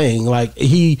his thing. Like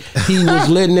he was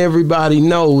letting everybody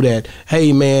know that,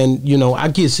 hey man, you know, I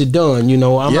gets it done. You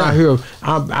know, I'm out here.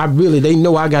 I really, they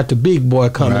know I got the big boy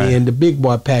coming in, the big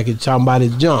boy package, talking about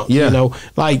his junk. You know,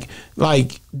 like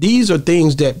these are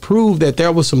things that prove that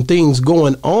there was some things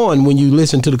going on when you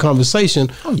listen to the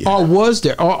conversation. Oh, yeah. Or was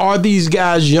there? Or are these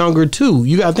guys younger too?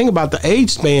 You got to think about the age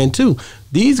span too.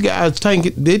 These guys,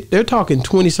 they're talking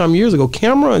 20-some years ago.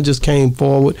 Cameron just came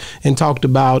forward and talked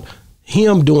about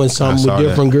him doing something with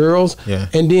different girls. Yeah.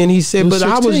 And then he said, but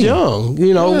 16. I was young,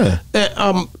 you know.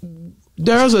 Yeah.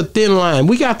 There's a thin line.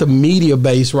 We got the media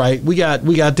base, right? We got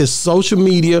this social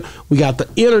media. We got the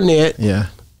internet. Yeah.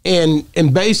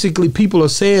 And basically people are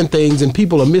saying things and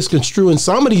people are misconstruing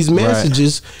some of these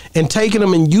messages and taking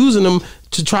them and using them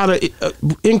to try to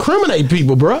incriminate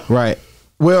people, bro. Right.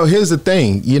 Well, here's the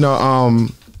thing.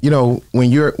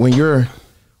 When you're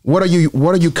what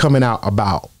are you coming out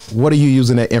about? What are you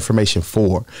using that information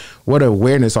for? What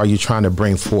awareness are you trying to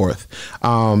bring forth?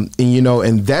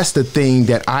 And that's the thing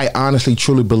that I honestly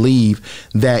truly believe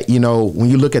that, when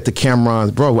you look at the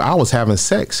Camerons, bro, I was having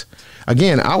sex.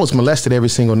 Again, I was molested every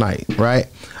single night, right?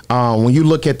 When you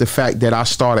look at the fact that I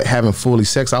started having fully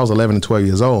sex, I was 11 and 12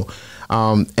 years old.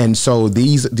 And so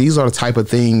these are the type of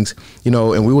things,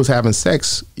 and we was having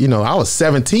sex, I was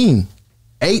 17,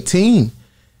 18,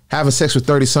 having sex with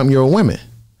 30-something-year-old women.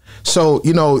 So,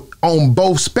 on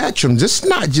both spectrums, it's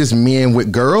not just men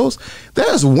with girls.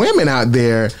 There's women out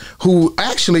there who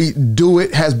actually do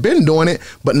it, has been doing it,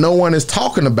 but no one is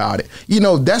talking about it.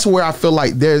 That's where I feel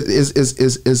like there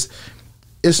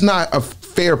it's not a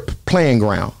fair playing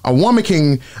ground. A woman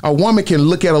can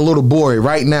look at a little boy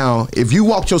right now. If you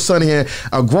walked your son in here,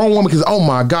 a grown woman can say, oh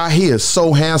my God, he is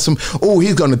so handsome. Oh,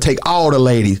 he's gonna take all the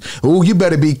ladies. Oh, you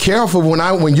better be careful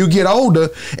when you get older,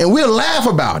 and we'll laugh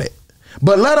about it.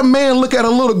 But let a man look at a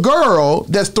little girl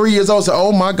that's 3 years old and say,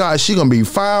 oh my God, she gonna be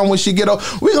fine when she get old.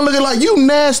 We're gonna look at like, you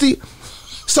nasty.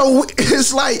 So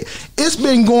it's like, it's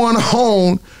been going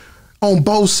on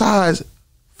both sides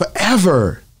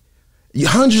forever.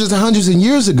 Hundreds and hundreds of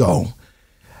years ago.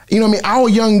 Our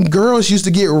young girls used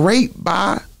to get raped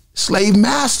by slave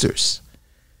masters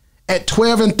at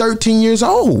 12 and 13 years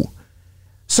old.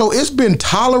 So it's been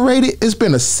tolerated, it's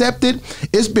been accepted,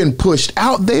 it's been pushed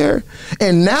out there.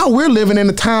 And now we're living in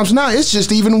the times now, it's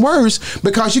just even worse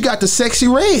because you got the sexy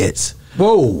reds.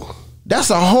 Whoa. That's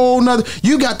a whole nother.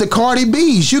 You got the Cardi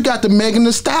B's, you got the Megan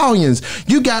Thee Stallions,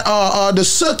 you got the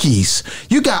Sookies,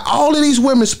 you got all of these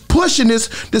women pushing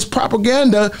this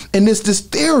propaganda and this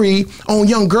theory on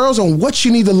young girls on what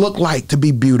you need to look like to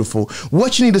be beautiful,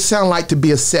 what you need to sound like to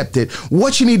be accepted,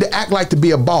 what you need to act like to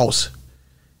be a boss.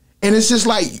 And it's just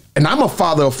like, and I'm a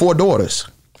father of 4 daughters.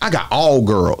 I got all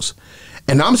girls,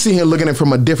 and I'm sitting here looking at it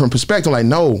from a different perspective. Like,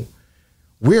 no.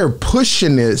 We're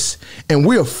pushing this and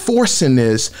we're forcing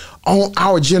this on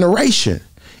our generation,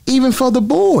 even for the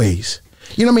boys.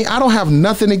 I don't have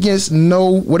nothing against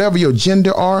whatever your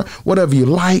gender are, whatever you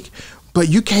like, but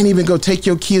you can't even go take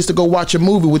your kids to go watch a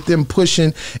movie with them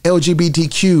pushing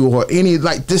LGBTQ or any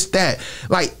like this, that.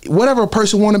 Like whatever a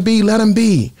person want to be, let them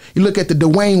be. You look at the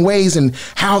Dwayne Wades and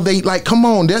how they come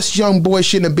on, this young boy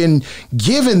shouldn't have been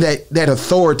given that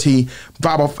authority.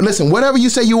 Listen, whatever you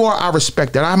say you are, I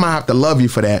respect that. I might have to love you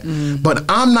for that, but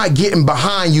I'm not getting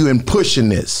behind you and pushing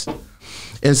this.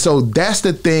 And so that's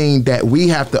the thing that we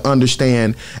have to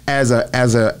understand as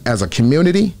a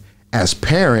community, as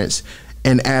parents,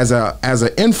 and as an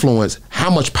influence, how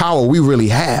much power we really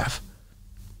have.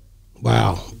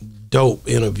 Wow. Dope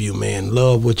interview, man.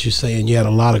 Love what you're saying. You had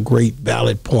a lot of great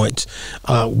valid points.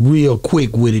 Real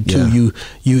quick with it too. Yeah.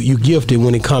 You gifted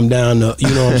when it come down to, you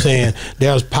know what I'm saying?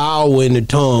 There's power in the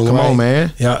tongue. Come on,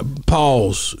 man. Yeah.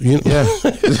 Pause. Yeah.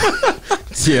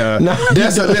 Yeah.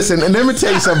 Listen, and let me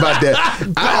tell you something about that.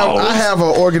 I have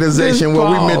an organization where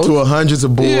we mentor hundreds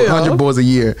of boys, 100 boys a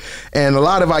year, and a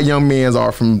lot of our young men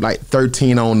are from like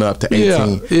 13 on up to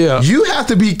 18. Yeah. You have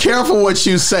to be careful what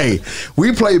you say.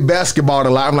 We play basketball a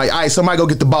lot. I'm like, all right, somebody go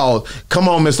get the ball. Come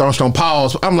on, Mr. Armstrong,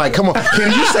 pause. I'm like, come on,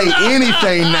 can you say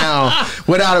anything now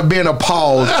without it being a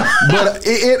pause? But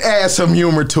it adds some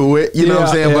humor to it. You know what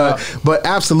I'm saying? Yeah. But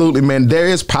absolutely, man, there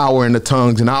is power in the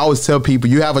tongues, and I always tell people,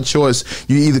 you have a choice.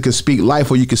 You either can speak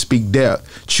life or you can speak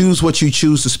death. Choose what you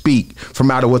choose to speak from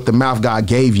out of what the mouth God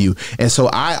gave you. And so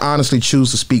I honestly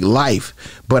choose to speak life,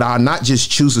 but I'll not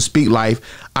just choose to speak life.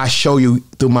 I show you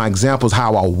through my examples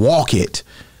how I walk it.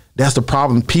 That's the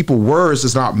problem. People's words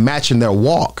is not matching their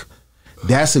walk.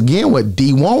 That's again what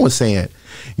D1 was saying.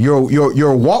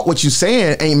 Your walk, what you're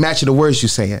saying ain't matching the words you're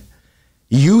saying.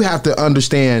 You have to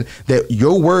understand that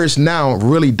your words now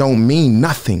really don't mean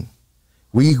nothing.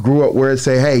 We grew up where it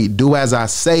say, hey, do as I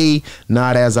say,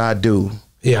 not as I do.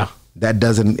 Yeah. That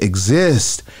doesn't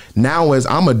exist. Now is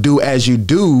I'm going to do as you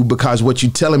do because what you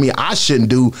telling me I shouldn't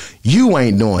do, you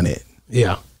ain't doing it.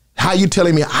 Yeah. How you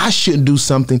telling me I shouldn't do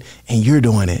something and you're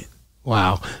doing it?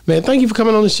 Wow, man! Thank you for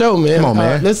coming on the show, man. Come on,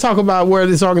 man. Let's talk about where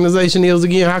this organization is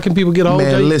again. How can people get a hold of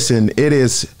you? Man, listen, it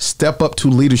is Step Up to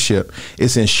Leadership.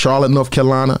 It's in Charlotte, North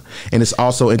Carolina, and it's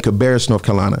also in Cabarrus, North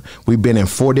Carolina. We've been in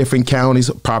 4 different counties,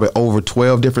 probably over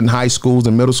 12 different high schools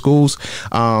and middle schools,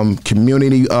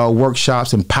 community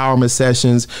workshops, empowerment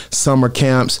sessions, summer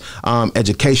camps,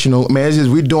 educational. Man, it's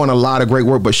just, we're doing a lot of great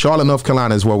work, but Charlotte, North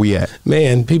Carolina is where we at.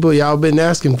 Man, people, y'all been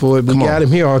asking for it. We got him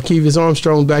here. Arkevius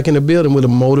Armstrong back in the building with a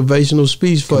motivational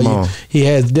speech for you. He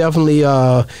has definitely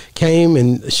came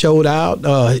and showed out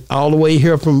all the way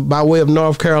here from by way of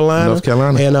North Carolina.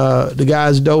 And the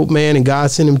guy's dope, man, and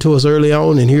God sent him to us early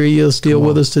on, and here he is still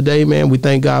with us today, man. We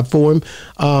thank God for him.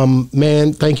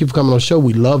 Man, thank you for coming on the show.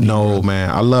 We love you. No, man,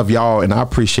 I love y'all, and I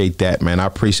appreciate that, man. I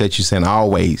appreciate you saying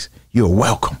always, you're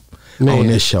welcome on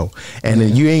this show. And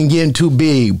you ain't getting too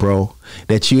big, bro,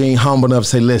 that you ain't humble enough to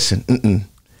say, listen,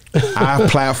 our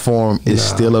platform is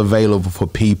still available for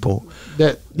people.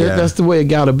 That's the way it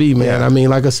gotta be, man. I mean,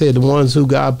 like I said, the ones who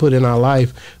God put in our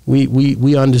life,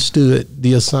 we understood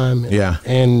the assignment. Yeah.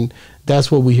 And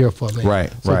that's what we're here for, man.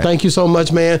 Right. So thank you so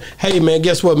much, man. Hey, man,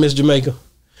 guess what, Miss Jamaica?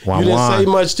 You didn't say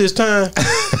much this time.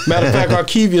 Matter of fact,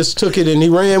 Arkevius took it and he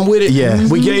ran with it. Yeah.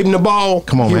 We gave him the ball.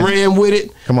 Come on, he man. ran with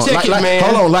it. Come on. Check it, man.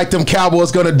 Hold on, like them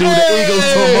Cowboys gonna do the Eagles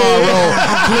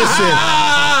tomorrow. Listen.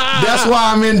 That's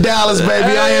why I'm in Dallas,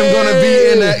 baby. I am going to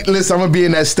be in that. Listen, I'm going to be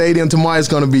in that stadium tomorrow. It's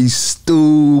going to be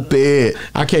stupid.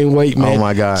 I can't wait, man. Oh,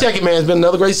 my God. Check it, man. It's been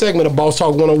another great segment of Boss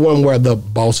Talk 101 where the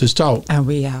bosses talk. And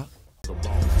we out.